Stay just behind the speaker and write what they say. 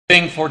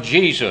Living for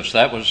Jesus.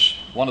 That was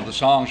one of the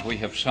songs we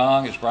have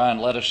sung as Brian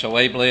led us so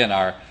ably in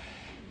our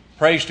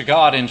praise to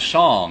God in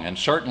song. And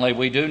certainly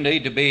we do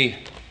need to be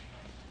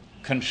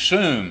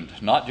consumed,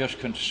 not just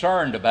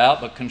concerned about,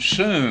 but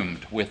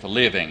consumed with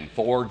living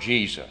for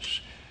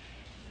Jesus.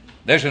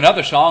 There's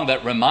another song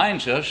that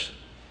reminds us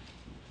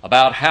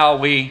about how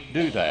we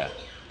do that,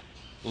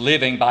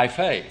 living by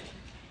faith.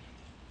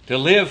 To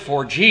live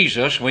for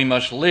Jesus, we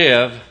must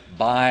live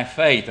by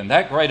faith. And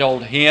that great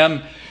old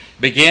hymn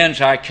begins,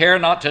 I care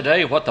not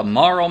today what the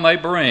morrow may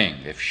bring,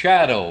 if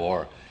shadow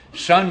or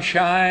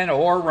sunshine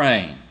or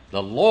rain.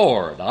 The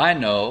Lord, I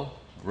know,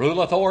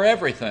 ruleth o'er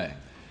everything,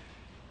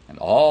 and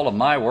all of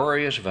my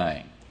worry is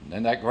vain. And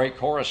then that great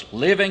chorus,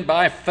 living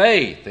by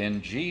faith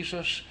in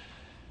Jesus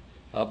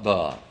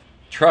above,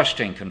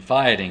 trusting,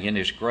 confiding in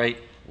His great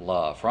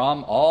love.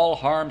 From all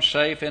harm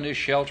safe in His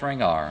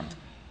sheltering arm,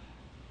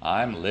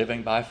 I'm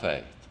living by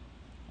faith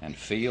and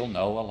feel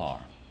no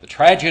alarm. The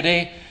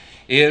tragedy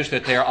is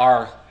that there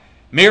are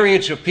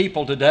myriads of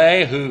people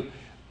today who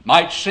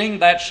might sing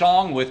that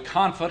song with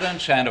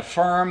confidence and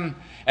affirm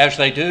as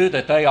they do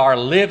that they are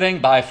living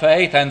by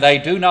faith and they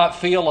do not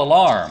feel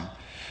alarm.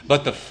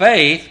 But the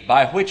faith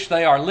by which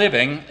they are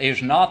living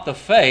is not the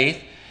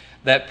faith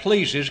that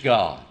pleases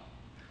God.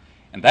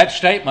 And that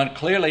statement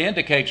clearly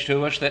indicates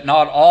to us that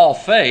not all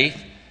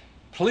faith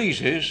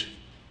pleases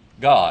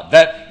God,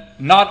 that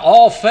not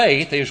all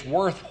faith is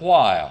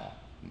worthwhile.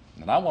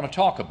 And I want to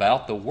talk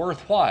about the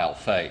worthwhile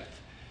faith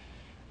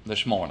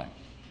this morning,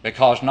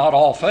 because not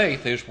all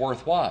faith is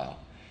worthwhile.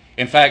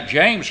 In fact,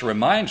 James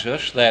reminds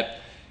us that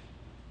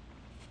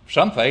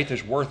some faith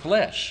is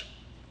worthless,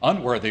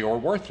 unworthy or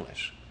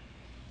worthless.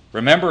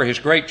 Remember his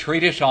great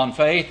treatise on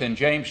faith in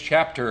James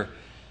chapter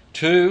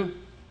 2,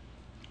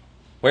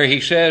 where he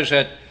says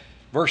at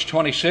verse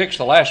 26,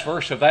 the last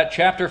verse of that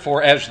chapter,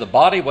 for as the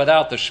body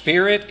without the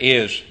spirit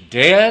is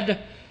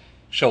dead,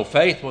 so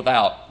faith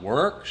without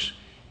works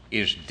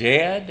is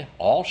dead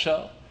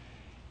also.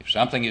 If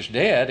something is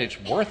dead, it's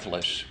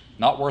worthless,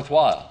 not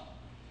worthwhile.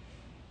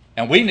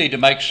 And we need to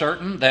make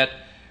certain that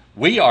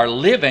we are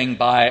living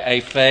by a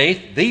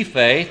faith, the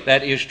faith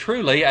that is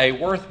truly a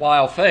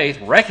worthwhile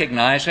faith,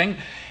 recognizing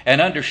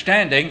and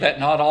understanding that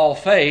not all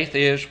faith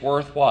is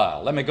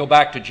worthwhile. Let me go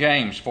back to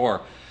James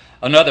for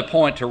another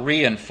point to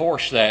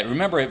reinforce that.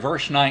 Remember at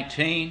verse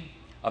 19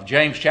 of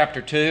James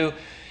chapter 2,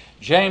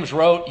 James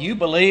wrote, you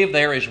believe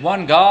there is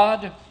one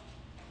God?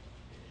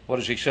 What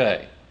does he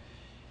say?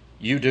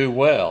 You do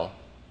well.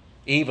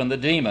 Even the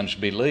demons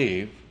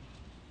believe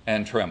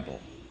and tremble.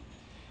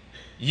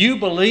 You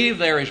believe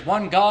there is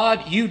one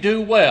God, you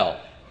do well.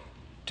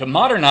 To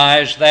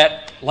modernize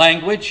that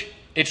language,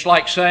 it's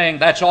like saying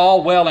that's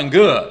all well and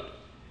good,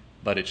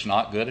 but it's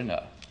not good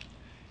enough.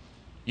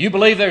 You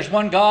believe there's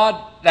one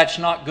God, that's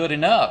not good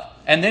enough.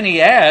 And then he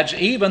adds,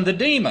 even the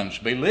demons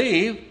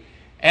believe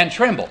and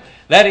tremble.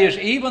 That is,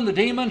 even the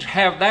demons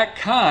have that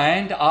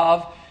kind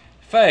of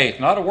faith,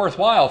 not a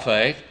worthwhile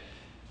faith,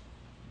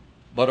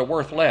 but a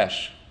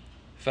worthless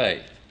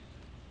faith.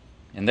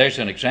 And there's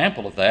an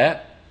example of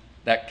that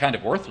kind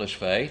of worthless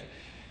faith,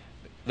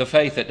 the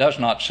faith that does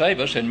not save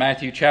us in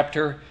Matthew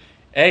chapter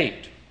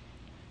 8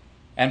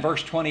 and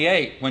verse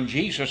 28. When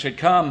Jesus had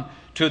come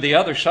to the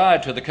other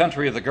side, to the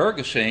country of the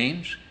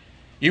Gergesenes,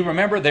 you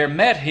remember there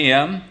met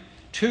him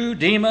 2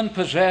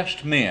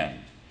 demon-possessed men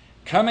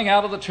coming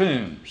out of the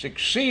tombs,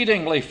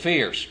 exceedingly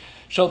fierce,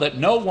 so that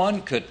no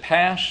one could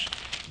pass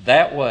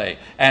that way.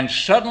 And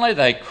suddenly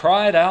they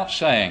cried out,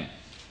 saying,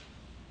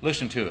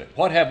 listen to it,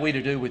 what have we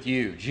to do with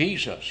you,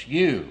 Jesus,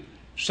 you,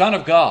 Son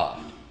of God?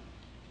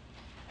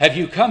 Have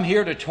you come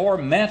here to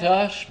torment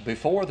us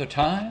before the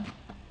time?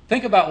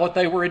 Think about what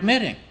they were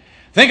admitting.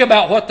 Think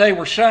about what they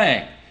were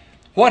saying.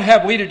 What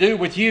have we to do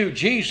with you,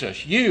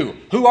 Jesus? You,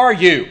 who are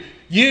you?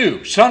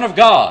 You, Son of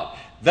God.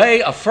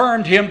 They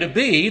affirmed him to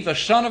be the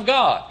Son of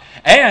God.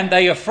 And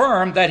they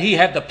affirmed that he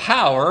had the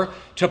power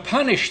to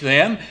punish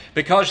them,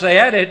 because they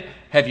added,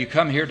 have you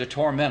come here to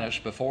torment us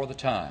before the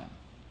time?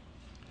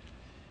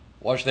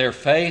 Was their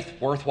faith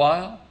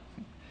worthwhile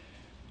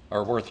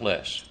or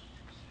worthless?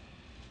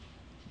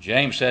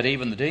 James said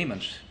even the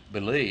demons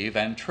believe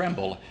and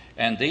tremble.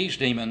 And these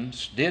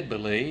demons did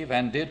believe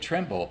and did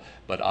tremble.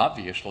 But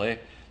obviously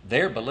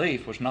their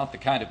belief was not the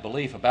kind of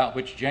belief about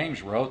which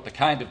James wrote, the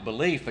kind of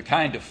belief, the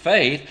kind of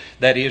faith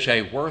that is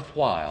a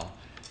worthwhile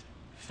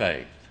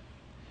faith.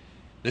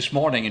 This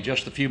morning, in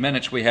just the few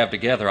minutes we have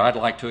together, I'd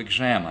like to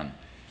examine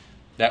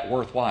that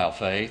worthwhile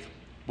faith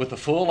with the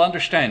full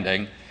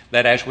understanding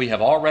that, as we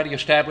have already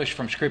established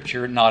from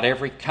Scripture, not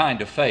every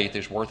kind of faith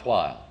is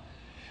worthwhile.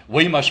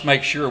 We must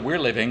make sure we're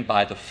living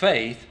by the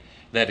faith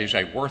that is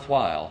a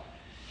worthwhile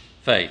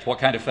faith. What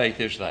kind of faith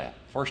is that?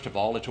 First of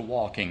all, it's a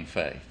walking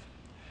faith.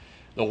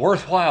 The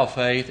worthwhile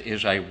faith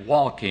is a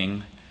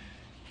walking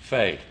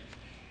faith.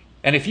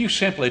 And if you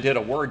simply did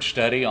a word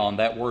study on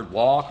that word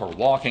walk or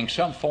walking,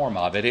 some form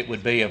of it, it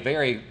would be a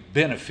very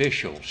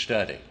beneficial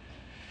study,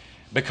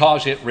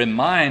 because it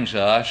reminds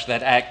us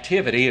that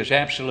activity is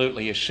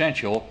absolutely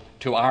essential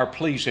to our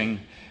pleasing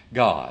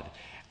God.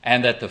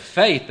 and that the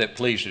faith that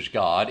pleases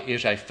God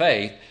is a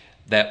faith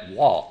that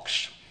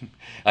walks.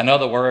 In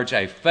other words,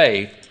 a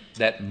faith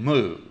that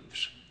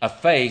moves, a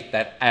faith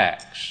that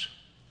acts.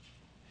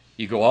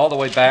 You go all the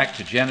way back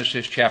to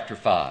Genesis chapter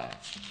 5.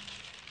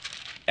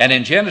 And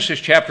in Genesis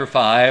chapter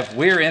 5,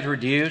 we're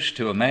introduced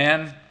to a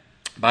man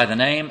by the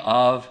name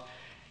of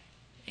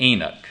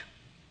Enoch.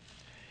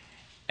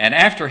 And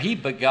after he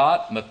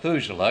begot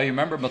Methuselah, you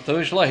remember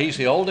Methuselah? He's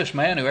the oldest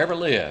man who ever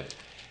lived.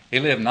 He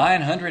lived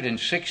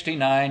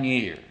 969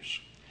 years.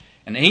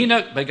 And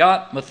Enoch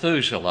begot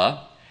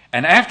Methuselah.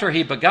 And after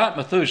he begot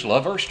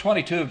Methuselah, verse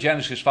 22 of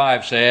Genesis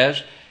 5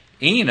 says,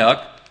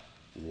 Enoch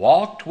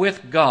walked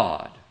with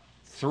God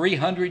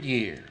 300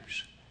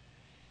 years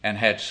and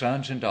had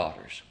sons and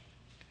daughters.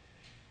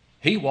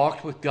 He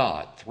walked with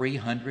God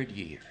 300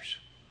 years.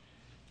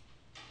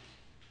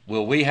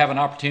 Will we have an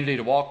opportunity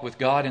to walk with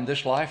God in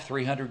this life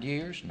 300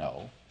 years?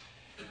 No.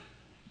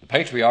 The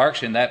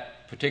patriarchs in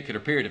that particular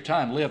period of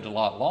time lived a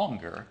lot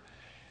longer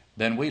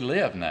than we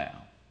live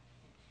now.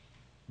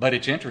 But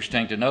it's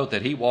interesting to note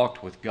that he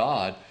walked with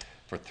God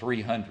for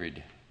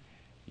 300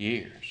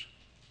 years.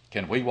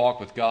 Can we walk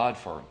with God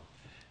for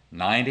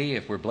 90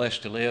 if we're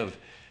blessed to live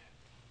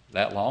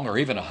that long, or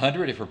even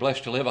 100 if we're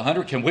blessed to live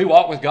 100? Can we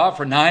walk with God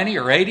for 90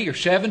 or 80 or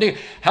 70?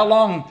 How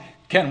long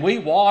can we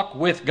walk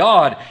with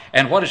God?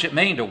 And what does it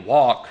mean to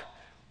walk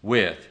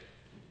with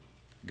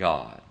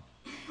God?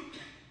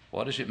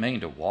 What does it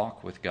mean to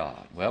walk with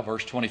God? Well,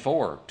 verse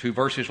 24, 2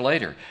 verses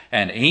later,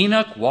 and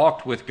Enoch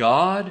walked with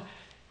God.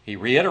 He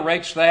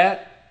reiterates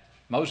that,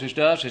 Moses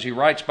does, as he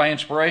writes by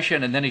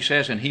inspiration, and then he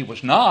says, and he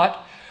was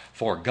not,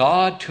 for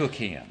God took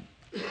him.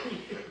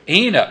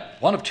 Enoch,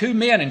 one of two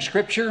men in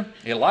Scripture,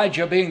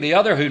 Elijah being the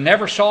other, who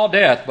never saw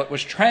death, but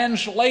was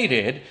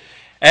translated,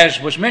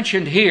 as was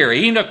mentioned here.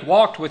 Enoch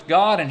walked with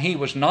God, and he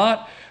was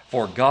not,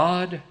 for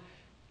God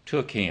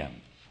took him.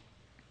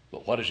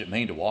 But what does it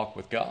mean to walk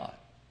with God?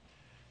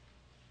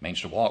 It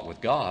means to walk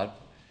with God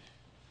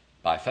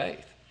by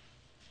faith,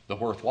 the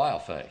worthwhile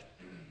faith.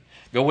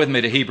 Go with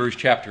me to Hebrews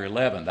chapter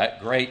 11,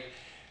 that great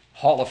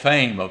hall of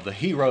fame of the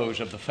heroes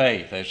of the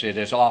faith, as it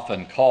is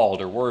often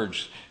called, or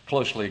words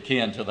closely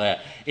akin to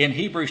that. In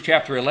Hebrews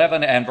chapter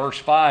 11 and verse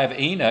 5,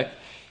 Enoch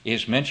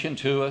is mentioned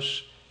to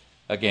us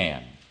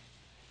again.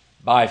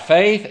 By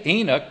faith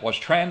Enoch was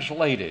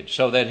translated,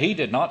 so that he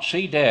did not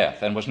see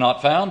death, and was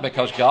not found,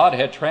 because God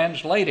had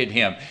translated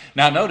him.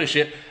 Now notice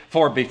it,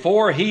 for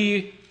before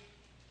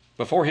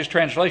his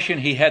translation,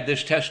 he had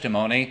this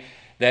testimony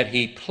that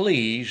he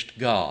pleased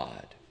God.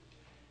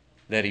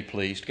 That he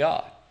pleased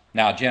God.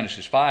 Now,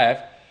 Genesis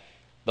 5,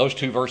 those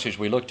two verses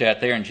we looked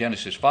at there in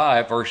Genesis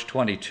 5, verse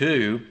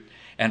 22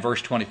 and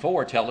verse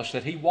 24 tell us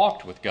that he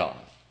walked with God.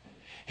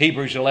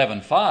 Hebrews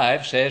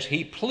 11:5 says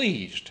he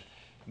pleased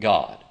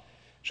God.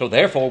 So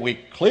therefore, we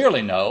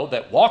clearly know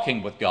that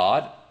walking with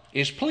God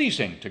is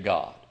pleasing to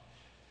God.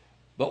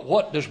 But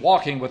what does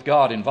walking with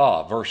God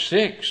involve? Verse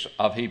 6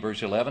 of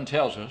Hebrews 11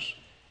 tells us,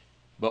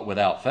 but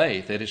without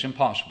faith it is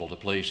impossible to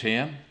please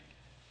him.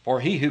 For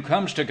he who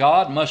comes to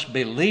God must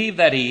believe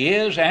that he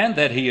is, and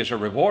that he is a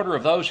rewarder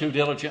of those who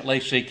diligently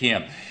seek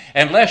him.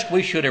 And lest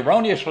we should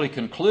erroneously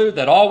conclude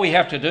that all we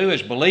have to do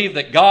is believe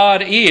that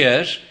God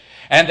is,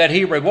 and that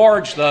he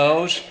rewards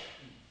those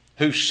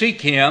who seek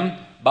him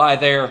by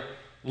their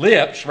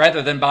lips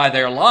rather than by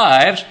their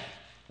lives,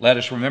 let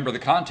us remember the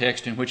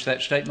context in which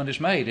that statement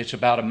is made. It's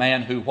about a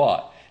man who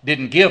what?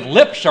 Didn't give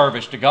lip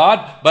service to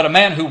God, but a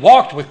man who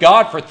walked with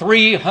God for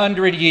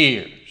 300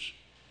 years.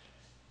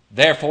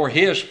 Therefore,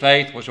 his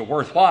faith was a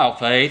worthwhile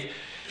faith,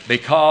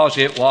 because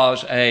it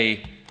was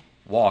a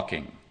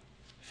walking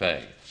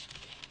faith.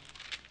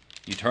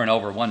 You turn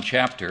over one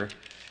chapter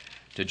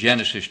to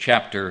Genesis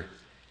chapter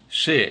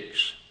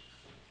 6,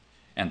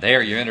 and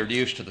there you're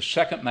introduced to the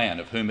second man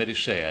of whom it is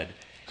said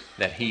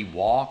that he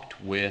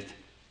walked with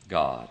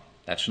God.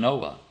 That's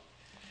Noah.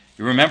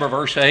 You remember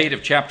verse 8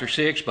 of chapter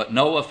 6, but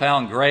Noah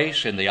found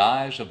grace in the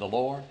eyes of the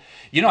Lord.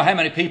 You know how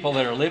many people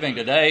that are living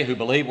today who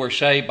believe we're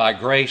saved by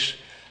grace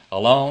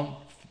alone?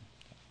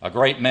 A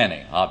great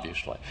many,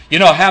 obviously. You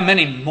know how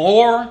many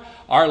more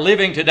are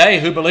living today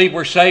who believe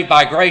we're saved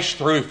by grace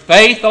through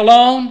faith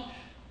alone?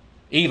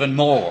 Even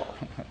more,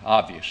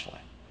 obviously.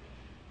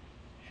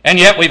 And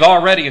yet we've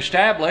already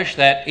established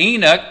that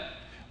Enoch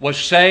was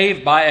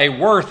saved by a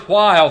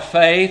worthwhile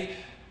faith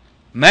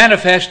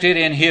manifested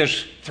in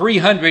his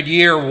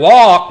 300-year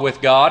walk with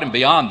God, and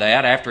beyond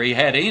that, after he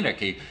had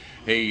Enoch,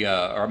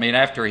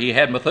 after he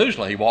had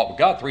Methuselah, he walked with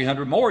God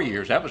 300 more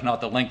years. That was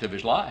not the length of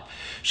his life.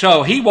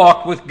 So he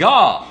walked with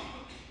God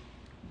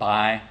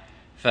by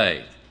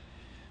faith.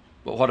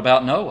 But what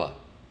about Noah?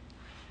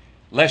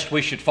 Lest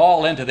we should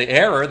fall into the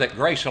error that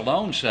grace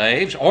alone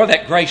saves, or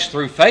that grace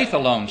through faith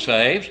alone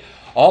saves,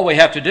 all we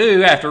have to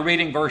do after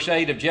reading verse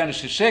 8 of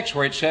Genesis 6,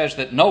 where it says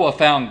that Noah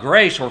found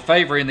grace or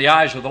favor in the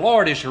eyes of the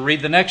Lord, is to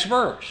read the next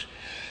verse.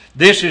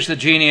 This is the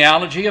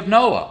genealogy of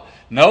Noah.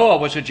 Noah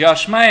was a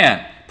just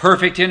man,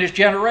 perfect in his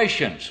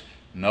generations.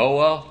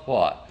 Noah,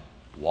 what?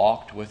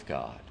 Walked with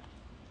God.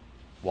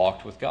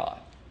 Walked with God.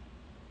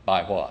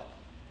 By what?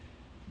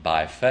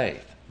 By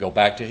faith. Go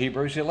back to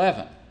Hebrews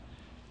 11,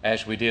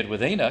 as we did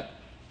with Enoch,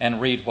 and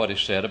read what is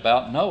said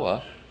about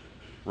Noah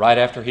right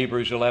after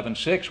Hebrews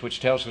 11:6, which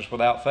tells us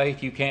without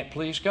faith you can't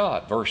please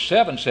God. Verse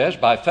 7 says,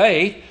 by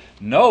faith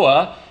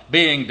Noah,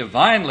 being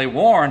divinely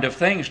warned of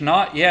things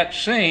not yet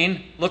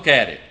seen, look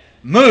at it,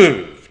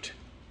 moved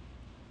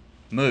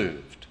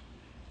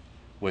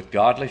with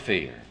godly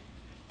fear,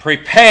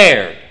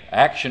 prepared,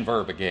 action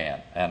verb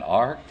again, an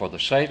ark for the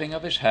saving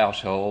of his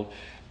household,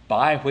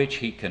 by which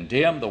he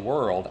condemned the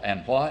world,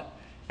 and what?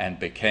 And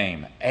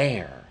became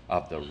heir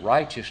of the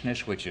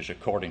righteousness which is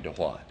according to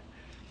what?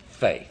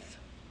 Faith.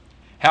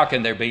 How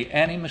can there be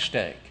any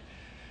mistake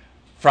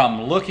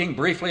from looking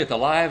briefly at the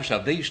lives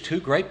of these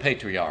two great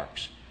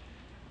patriarchs,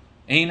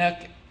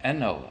 Enoch and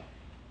Noah,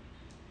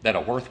 that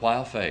a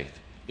worthwhile faith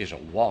is a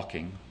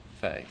walking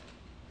faith?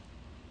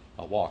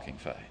 A walking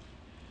faith.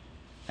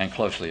 And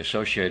closely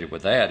associated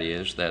with that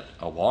is that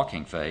a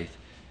walking faith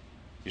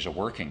is a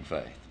working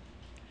faith.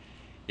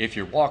 If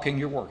you're walking,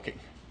 you're working.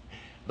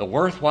 The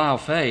worthwhile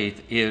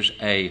faith is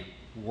a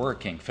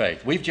working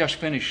faith. We've just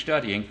finished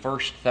studying 1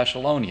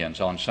 Thessalonians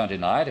on Sunday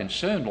night, and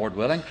soon, Lord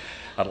willing,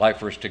 I'd like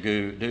for us to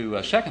do 2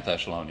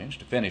 Thessalonians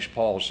to finish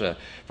Paul's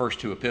first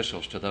two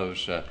epistles to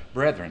those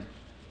brethren.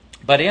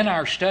 But in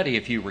our study,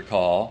 if you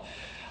recall,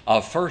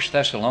 of 1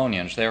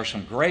 Thessalonians, there are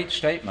some great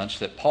statements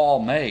that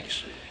Paul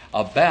makes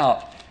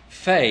about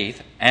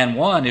faith, and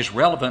one is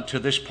relevant to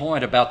this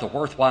point about the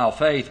worthwhile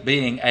faith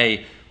being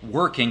a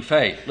working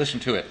faith. Listen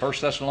to it, 1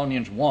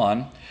 Thessalonians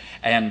 1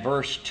 and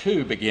verse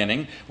 2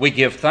 beginning, we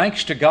give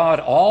thanks to God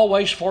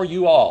always for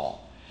you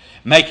all,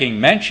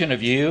 making mention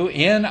of you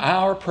in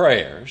our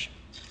prayers,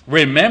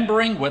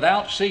 remembering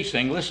without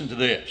ceasing, listen to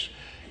this,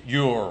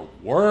 your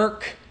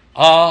work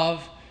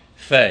of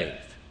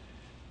faith.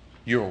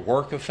 Your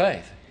work of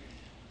faith.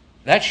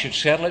 That should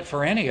settle it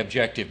for any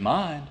objective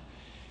mind.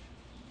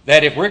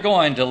 That if we're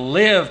going to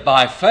live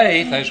by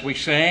faith, as we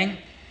sing,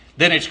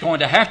 then it's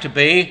going to have to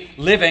be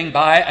living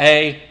by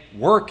a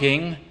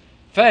working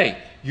faith.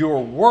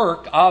 Your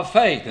work of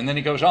faith. And then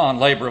he goes on,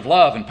 labor of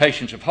love and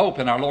patience of hope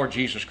in our Lord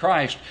Jesus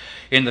Christ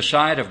in the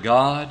sight of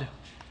God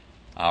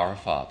our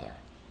Father.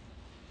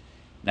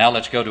 Now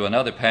let's go to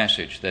another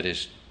passage that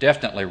is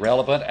definitely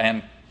relevant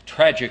and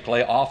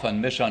tragically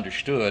often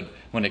misunderstood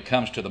when it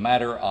comes to the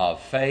matter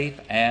of faith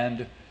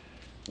and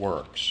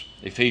works.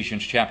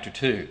 Ephesians chapter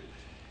 2,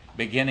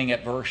 beginning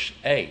at verse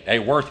 8. A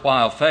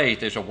worthwhile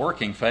faith is a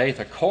working faith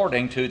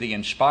according to the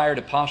inspired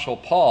apostle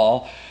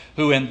Paul,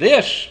 who in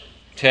this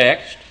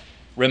text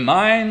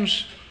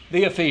reminds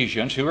the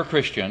Ephesians, who are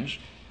Christians,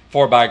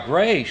 for by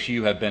grace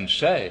you have been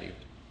saved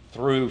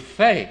through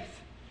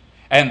faith,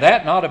 and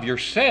that not of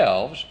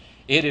yourselves,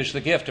 it is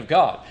the gift of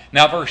God.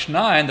 Now verse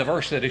 9, the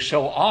verse that is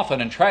so often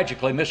and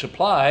tragically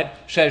misapplied,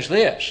 says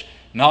this,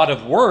 not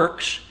of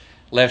works,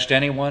 lest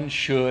anyone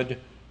should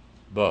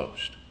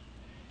boast.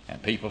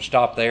 And people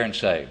stop there and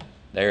say,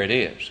 there it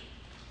is.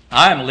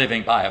 I'm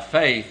living by a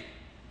faith,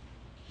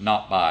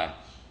 not by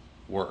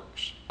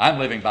works. I'm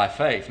living by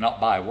faith, not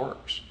by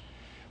works.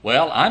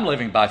 Well, I'm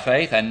living by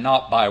faith and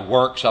not by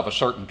works of a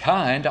certain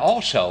kind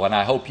also, and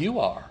I hope you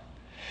are.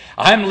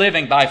 I'm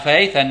living by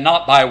faith and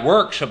not by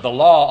works of the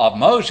law of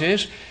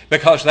Moses,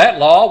 because that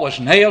law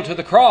was nailed to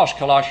the cross,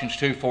 Colossians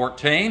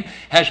 2:14,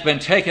 has been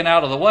taken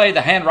out of the way.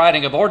 The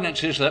handwriting of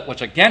ordinances that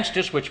was against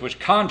us, which was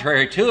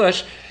contrary to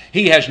us,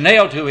 he has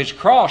nailed to his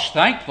cross,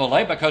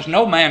 thankfully, because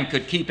no man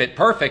could keep it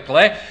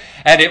perfectly.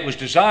 And it was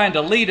designed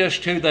to lead us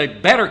to the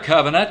better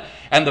covenant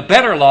and the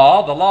better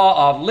law, the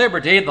law of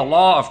liberty, the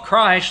law of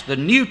Christ, the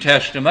New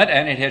Testament,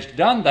 and it has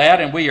done that,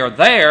 and we are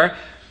there,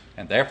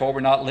 and therefore we're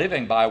not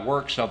living by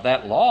works of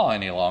that law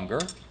any longer.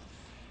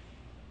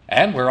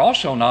 And we're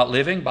also not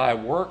living by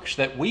works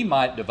that we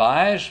might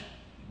devise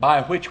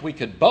by which we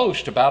could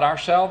boast about our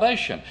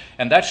salvation.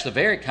 And that's the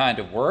very kind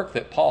of work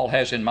that Paul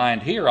has in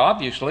mind here,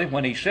 obviously,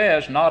 when he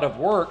says, not of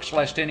works,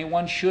 lest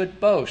anyone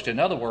should boast. In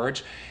other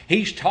words,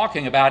 he's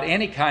talking about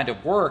any kind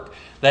of work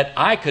that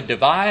I could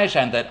devise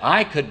and that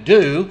I could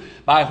do,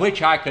 by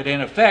which I could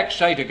in effect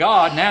say to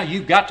God, now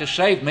you've got to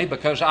save me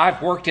because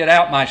I've worked it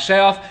out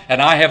myself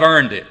and I have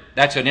earned it.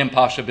 That's an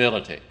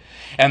impossibility.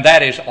 And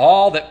that is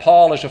all that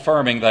Paul is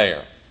affirming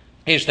there,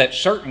 is that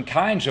certain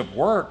kinds of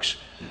works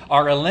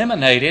are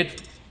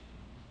eliminated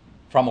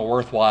from a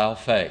worthwhile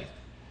faith.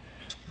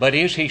 But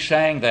is he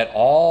saying that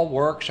all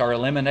works are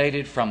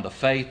eliminated from the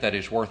faith that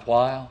is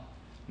worthwhile?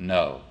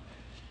 No.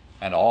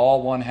 And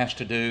all one has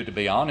to do, to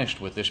be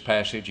honest with this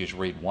passage, is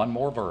read one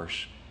more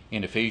verse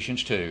in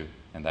Ephesians 2,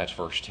 and that's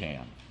verse 10.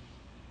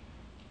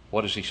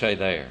 What does he say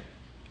there?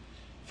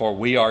 For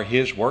we are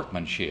his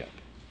workmanship,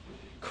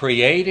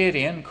 created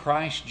in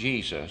Christ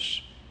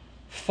Jesus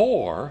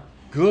for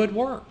good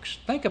works.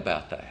 Think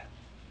about that.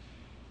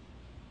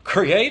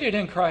 Created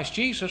in Christ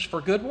Jesus for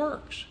good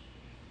works.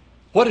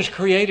 What does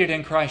created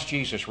in Christ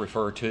Jesus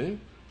refer to?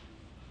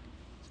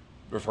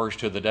 Refers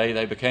to the day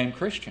they became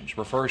Christians.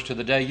 Refers to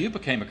the day you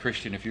became a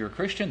Christian if you're a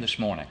Christian this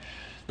morning.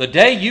 The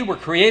day you were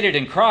created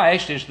in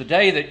Christ is the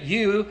day that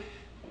you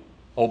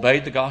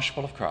obeyed the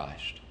gospel of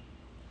Christ.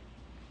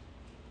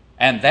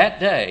 And that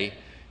day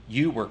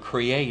you were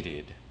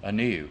created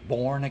anew,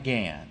 born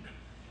again,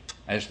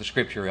 as the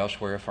Scripture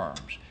elsewhere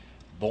affirms.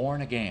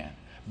 Born again.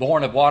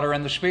 Born of water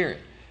and the Spirit.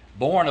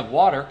 Born of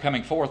water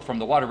coming forth from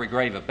the watery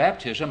grave of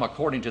baptism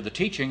according to the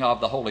teaching of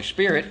the Holy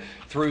Spirit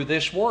through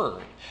this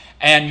Word.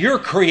 And your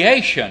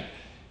creation,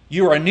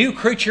 you are a new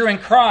creature in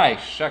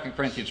Christ, 2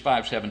 Corinthians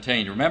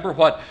 5:17. Remember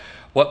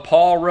what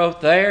Paul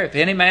wrote there? If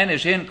any man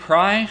is in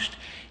Christ,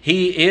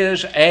 he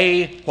is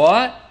a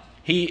what?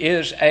 He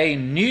is a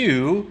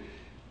new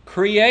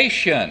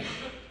creation.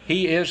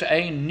 He is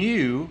a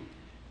new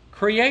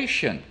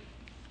creation.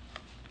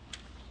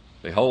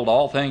 Behold,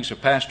 all things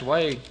have passed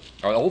away,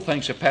 or old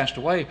things have passed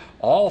away.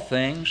 All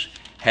things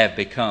have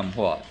become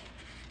what?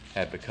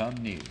 Have become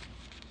new.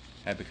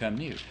 Have become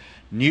new.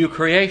 New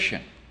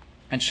creation.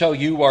 And so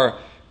you are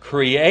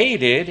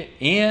created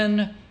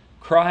in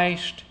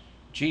Christ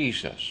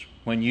Jesus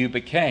when you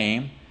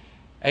became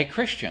a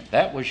Christian.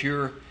 That was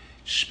your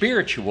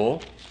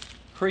spiritual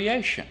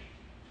creation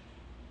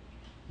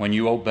when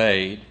you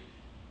obeyed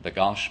the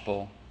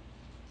gospel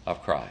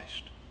of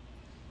Christ.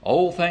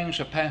 Old things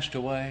have passed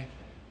away.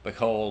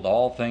 Behold,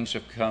 all things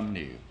have become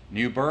new.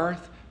 New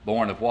birth,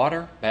 born of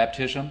water,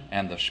 baptism,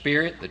 and the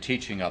Spirit, the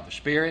teaching of the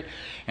Spirit.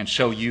 And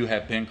so you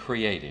have been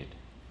created.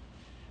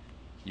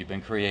 You've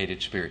been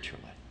created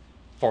spiritually.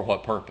 For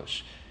what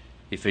purpose?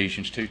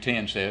 Ephesians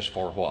 2:10 says,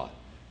 for what?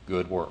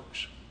 Good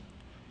works.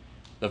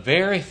 The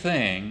very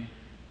thing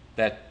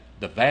that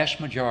the vast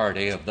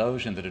majority of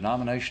those in the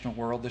denominational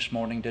world this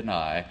morning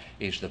deny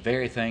is the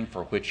very thing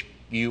for which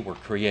you were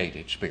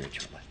created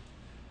spiritually.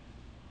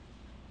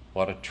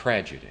 What a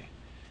tragedy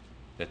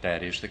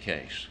that is the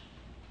case.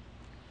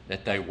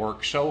 That they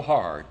work so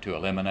hard to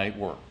eliminate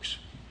works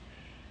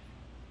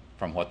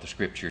from what the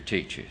Scripture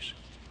teaches.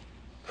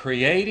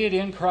 Created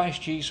in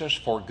Christ Jesus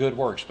for good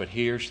works, but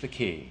here's the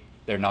key.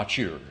 They're not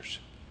yours.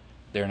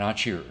 They're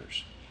not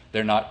yours.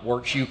 They're not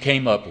works you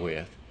came up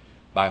with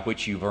by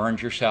which you've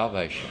earned your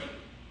salvation.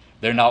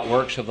 They're not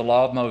works of the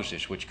law of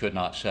Moses which could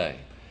not save.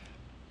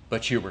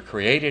 But you were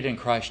created in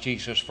Christ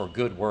Jesus for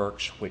good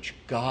works which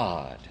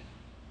God,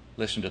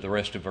 listen to the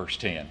rest of verse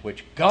 10,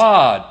 which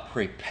God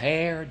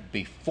prepared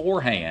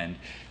beforehand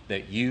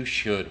that you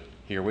should,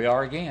 here we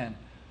are again,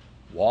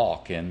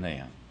 walk in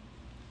them.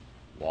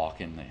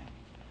 Walk in them.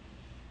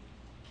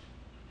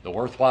 The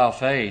worthwhile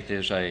faith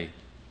is a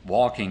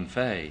walking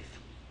faith.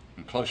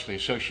 And closely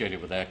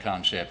associated with that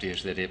concept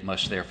is that it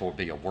must therefore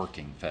be a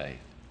working faith.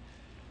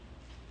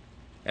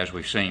 As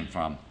we've seen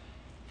from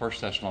 1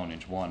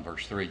 Thessalonians 1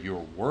 verse 3,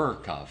 your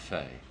work of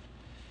faith,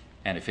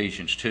 and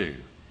Ephesians 2,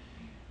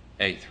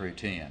 8 through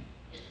 10.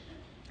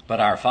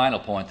 But our final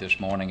point this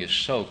morning is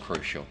so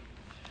crucial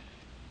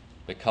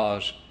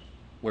because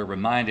we're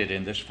reminded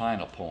in this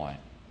final point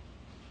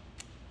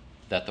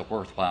that the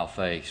worthwhile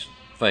faith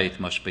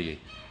must be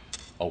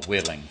a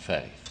willing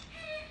faith.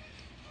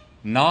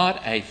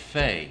 Not a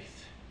faith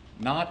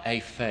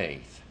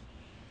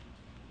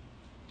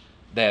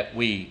that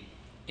we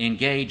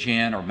engage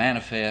in or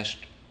manifest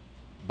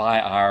by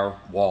our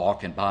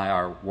walk and by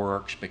our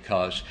works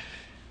because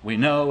we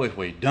know if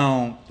we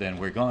don't, then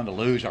we're going to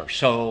lose our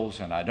souls,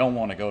 and I don't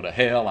want to go to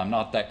hell. I'm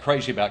not that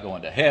crazy about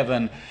going to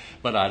heaven,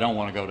 but I don't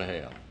want to go to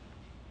hell.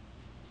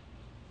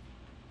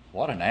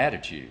 What an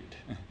attitude.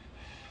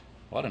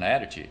 What an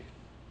attitude.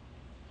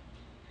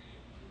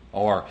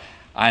 Or,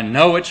 I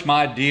know it's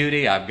my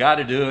duty, I've got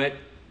to do it,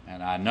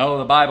 and I know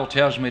the Bible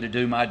tells me to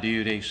do my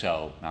duty,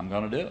 so I'm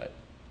going to do it.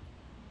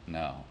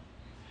 No,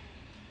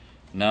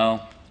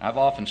 I've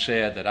often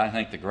said that I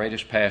think the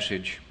greatest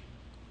passage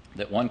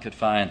that one could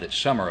find that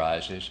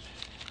summarizes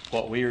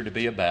what we are to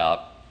be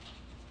about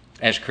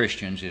as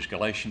Christians is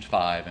Galatians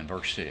 5 and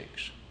verse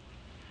 6.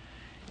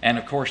 And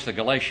of course the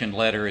Galatian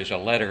letter is a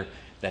letter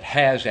that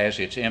has as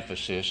its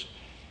emphasis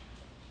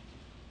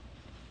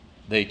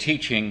the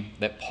teaching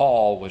that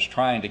Paul was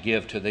trying to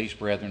give to these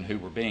brethren who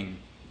were being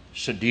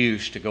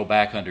seduced to go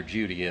back under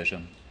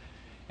Judaism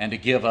and to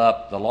give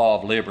up the law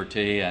of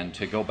liberty and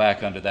to go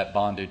back under that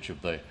bondage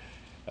of the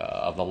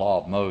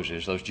law of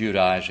Moses, those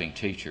Judaizing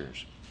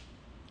teachers.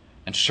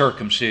 And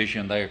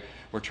circumcision they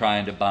were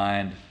trying to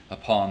bind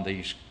upon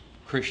these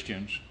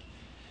Christians.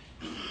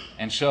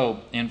 And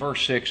so in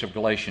verse 6 of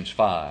Galatians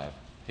 5,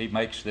 he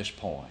makes this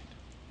point.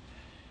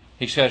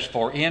 He says,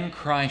 for in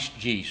Christ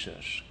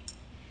Jesus,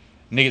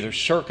 neither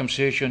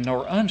circumcision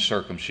nor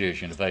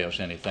uncircumcision avails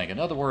anything. In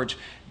other words,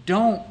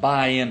 don't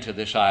buy into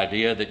this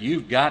idea that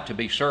you've got to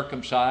be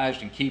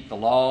circumcised and keep the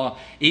law,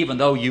 even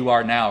though you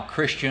are now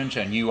Christians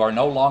and you are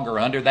no longer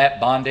under that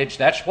bondage.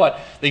 That's what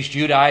these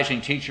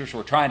Judaizing teachers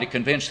were trying to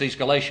convince these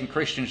Galatian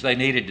Christians they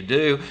needed to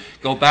do.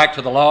 Go back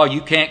to the law.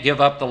 You can't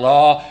give up the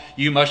law.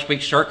 You must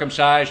be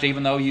circumcised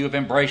even though you have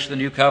embraced the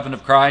new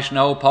covenant of Christ.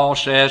 No, Paul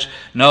says,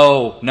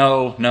 no.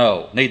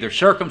 Neither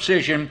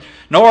circumcision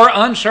nor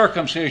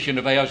uncircumcision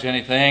avails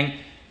anything.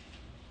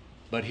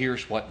 But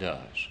here's what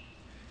does.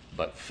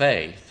 But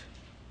faith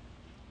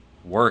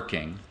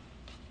working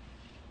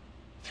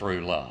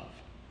through love.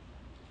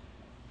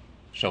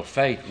 So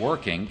faith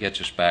working gets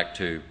us back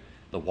to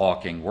the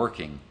walking,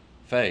 working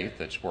faith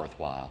that's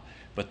worthwhile.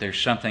 But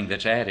there's something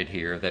that's added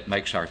here that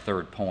makes our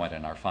third point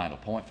and our final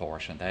point for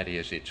us, and that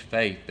is it's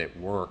faith that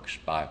works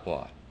by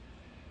what?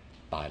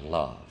 By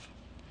love.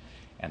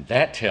 And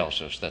that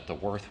tells us that the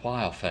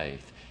worthwhile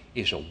faith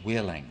is a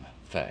willing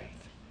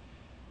faith.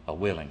 A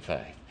willing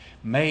faith.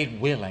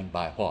 Made willing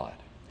by what?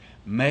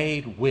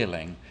 Made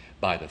willing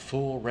by the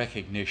full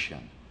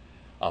recognition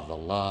of the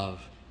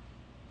love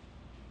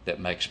that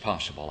makes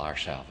possible our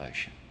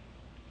salvation.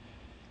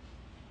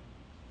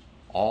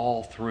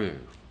 All through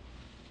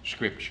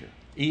Scripture,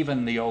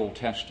 even the Old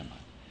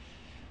Testament,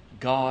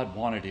 God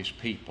wanted His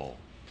people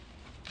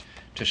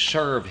to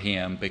serve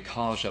Him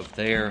because of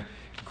their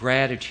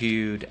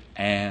gratitude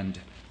and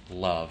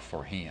love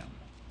for Him.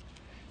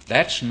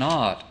 That's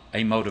not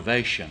a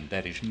motivation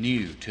that is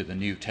new to the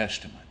New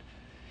Testament.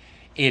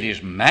 It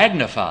is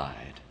magnified.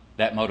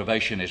 That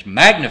motivation is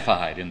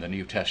magnified in the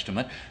New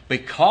Testament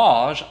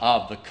because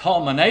of the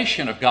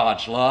culmination of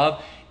God's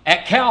love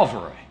at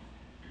Calvary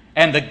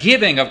and the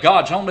giving of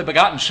God's only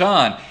begotten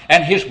Son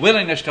and His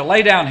willingness to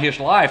lay down His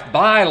life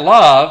by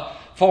love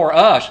for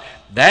us.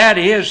 That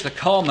is the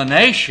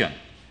culmination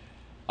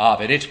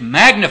of it. It's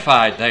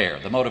magnified there.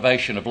 The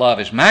motivation of love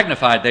is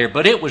magnified there,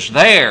 but it was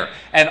there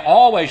and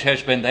always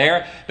has been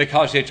there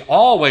because it's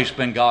always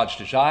been God's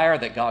desire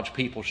that God's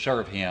people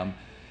serve Him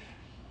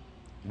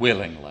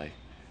willingly,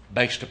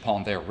 based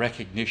upon their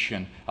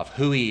recognition of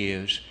who He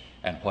is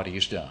and what He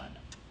has done.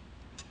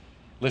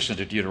 Listen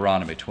to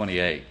Deuteronomy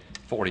 28,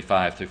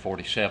 45 through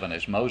 47,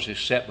 as Moses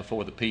set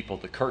before the people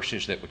the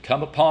curses that would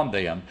come upon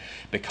them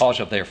because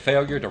of their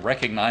failure to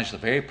recognize the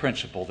very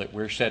principle that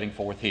we're setting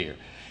forth here,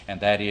 and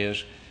that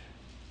is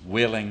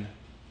willing,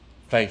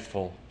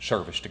 faithful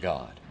service to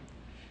God.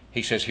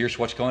 He says, here's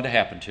what's going to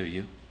happen to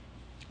you.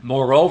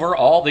 Moreover,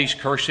 all these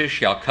curses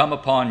shall come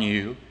upon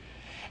you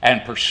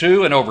and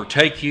pursue and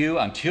overtake you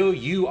until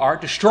you are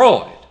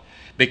destroyed,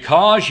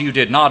 because you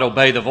did not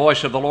obey the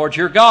voice of the Lord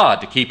your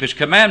God to keep His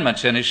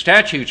commandments and His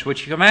statutes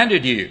which He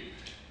commanded you.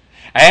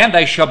 And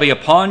they shall be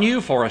upon you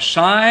for a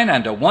sign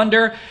and a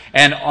wonder,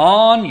 and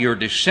on your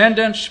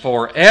descendants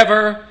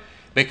forever,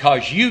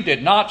 because you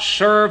did not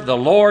serve the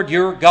Lord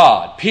your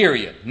God.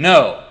 Period.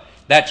 No,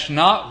 that's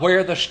not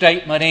where the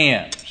statement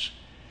ends.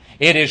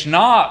 It is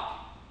not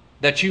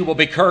that you will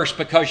be cursed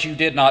because you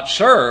did not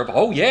serve.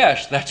 Oh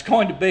yes, that's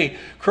going to be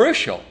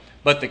crucial.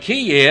 But the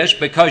key is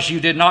because you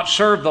did not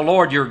serve the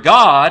Lord your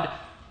God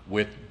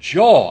with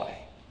joy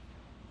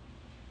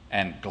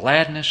and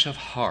gladness of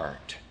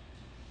heart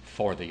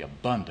for the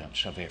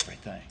abundance of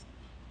everything.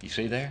 You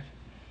see there?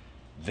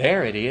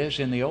 There it is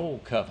in the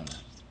Old Covenant.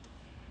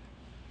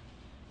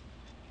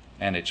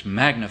 And it's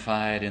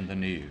magnified in the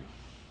New.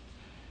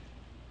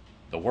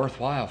 The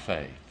worthwhile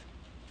faith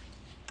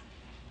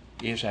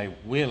is a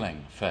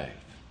willing faith.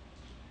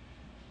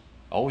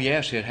 Oh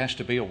yes, it has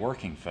to be a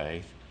working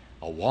faith,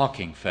 a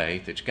walking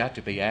faith. It's got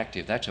to be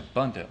active. That's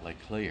abundantly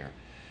clear.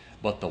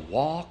 But the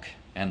walk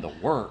and the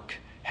work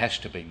has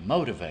to be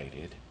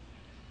motivated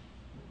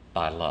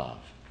by love.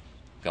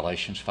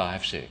 Galatians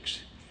 5:6.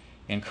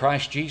 In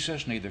Christ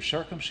Jesus, neither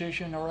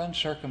circumcision nor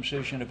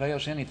uncircumcision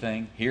avails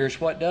anything.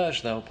 Here's what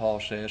does, though, Paul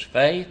says.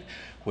 Faith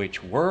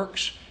which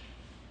works,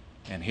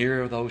 and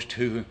here are those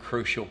two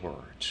crucial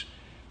words,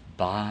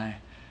 by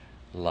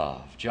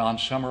love. John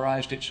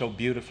summarized it so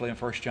beautifully in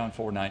 1 John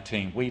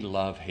 4:19. We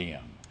love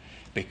Him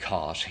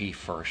because He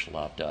first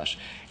loved us.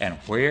 And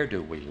where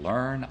do we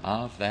learn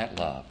of that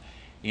love?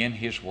 In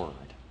His Word.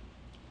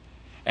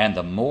 And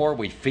the more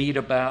we feed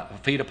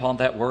upon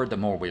that Word, the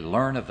more we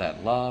learn of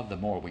that love, the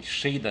more we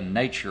see the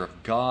nature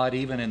of God,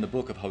 even in the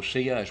book of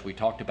Hosea, as we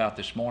talked about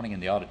this morning in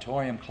the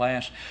auditorium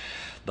class.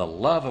 The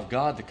love of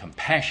God, the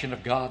compassion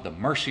of God, the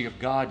mercy of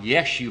God.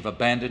 Yes, you've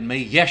abandoned me.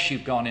 Yes,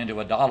 you've gone into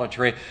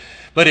idolatry.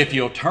 But if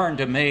you'll turn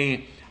to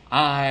me,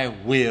 I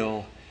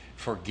will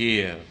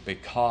forgive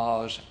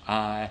because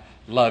I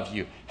love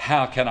you.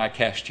 How can I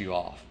cast you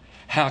off?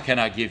 How can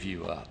I give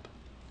you up?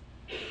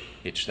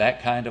 It's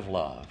that kind of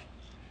love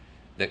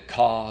that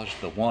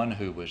caused the one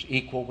who was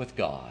equal with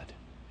God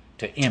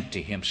to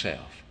empty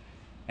himself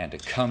and to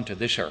come to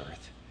this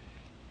earth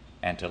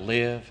and to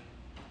live,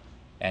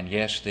 and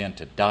yes, then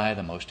to die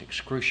the most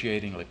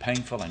excruciatingly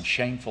painful and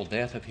shameful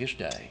death of his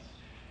day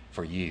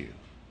for you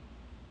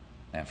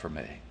and for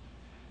me.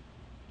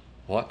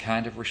 What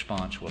kind of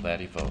response will that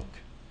evoke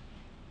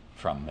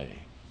from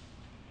me?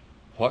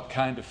 What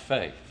kind of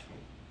faith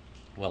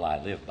will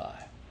I live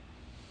by?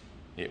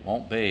 It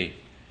won't be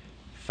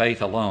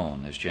faith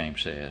alone, as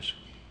James says.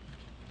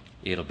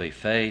 It'll be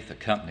faith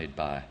accompanied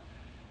by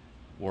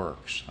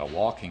works, a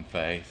walking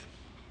faith,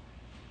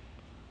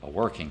 a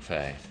working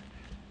faith,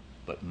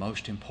 but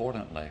most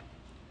importantly,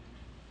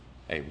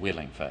 a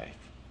willing faith.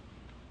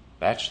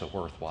 That's the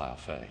worthwhile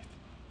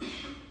faith.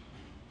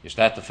 Is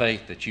that the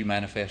faith that you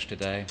manifest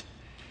today?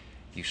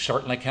 You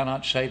certainly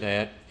cannot say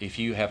that if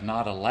you have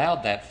not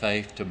allowed that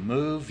faith to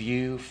move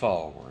you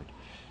forward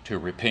to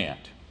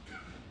repent.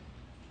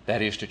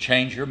 That is, to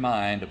change your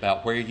mind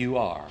about where you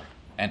are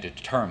and to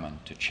determine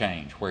to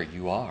change where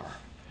you are.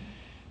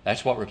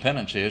 That's what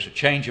repentance is, a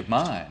change of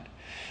mind.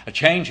 A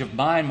change of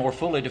mind more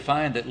fully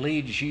defined that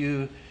leads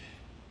you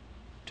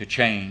to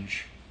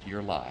change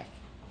your life.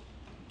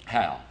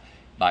 How?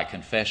 By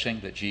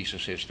confessing that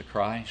Jesus is the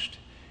Christ,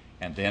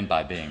 and then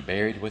by being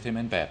buried with Him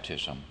in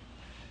baptism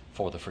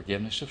for the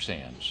forgiveness of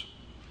sins,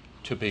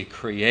 to be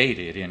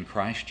created in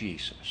Christ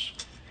Jesus,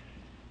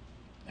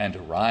 and to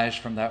rise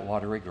from that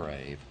watery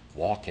grave,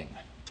 walking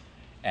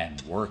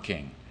and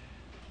working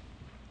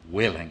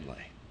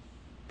willingly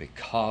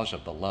because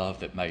of the love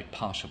that made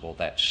possible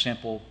that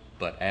simple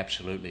but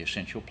absolutely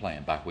essential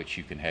plan by which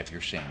you can have your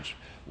sins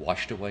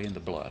washed away in the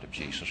blood of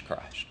Jesus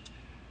Christ.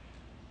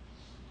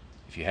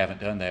 If you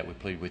haven't done that, we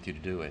plead with you to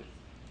do it.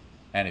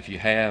 And if you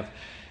have,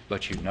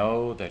 but you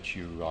know that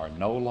you are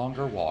no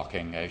longer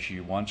walking as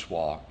you once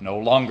walked, no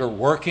longer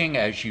working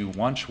as you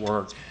once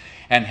worked,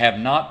 and have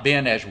not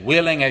been as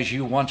willing as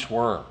you once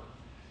were,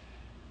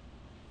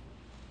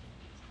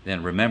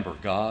 then remember,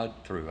 God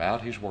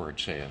throughout His Word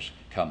says,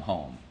 come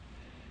home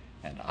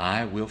and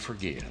I will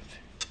forgive.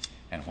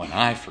 And when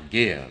I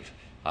forgive,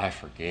 I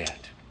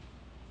forget.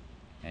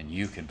 And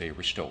you can be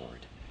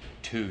restored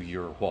to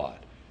your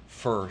what?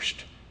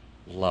 First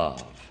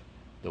love,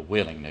 the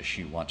willingness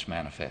you once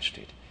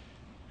manifested,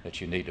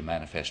 that you need to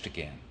manifest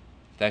again.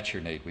 If that's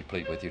your need, we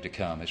plead with you to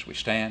come as we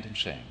stand and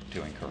sing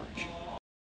to encourage you.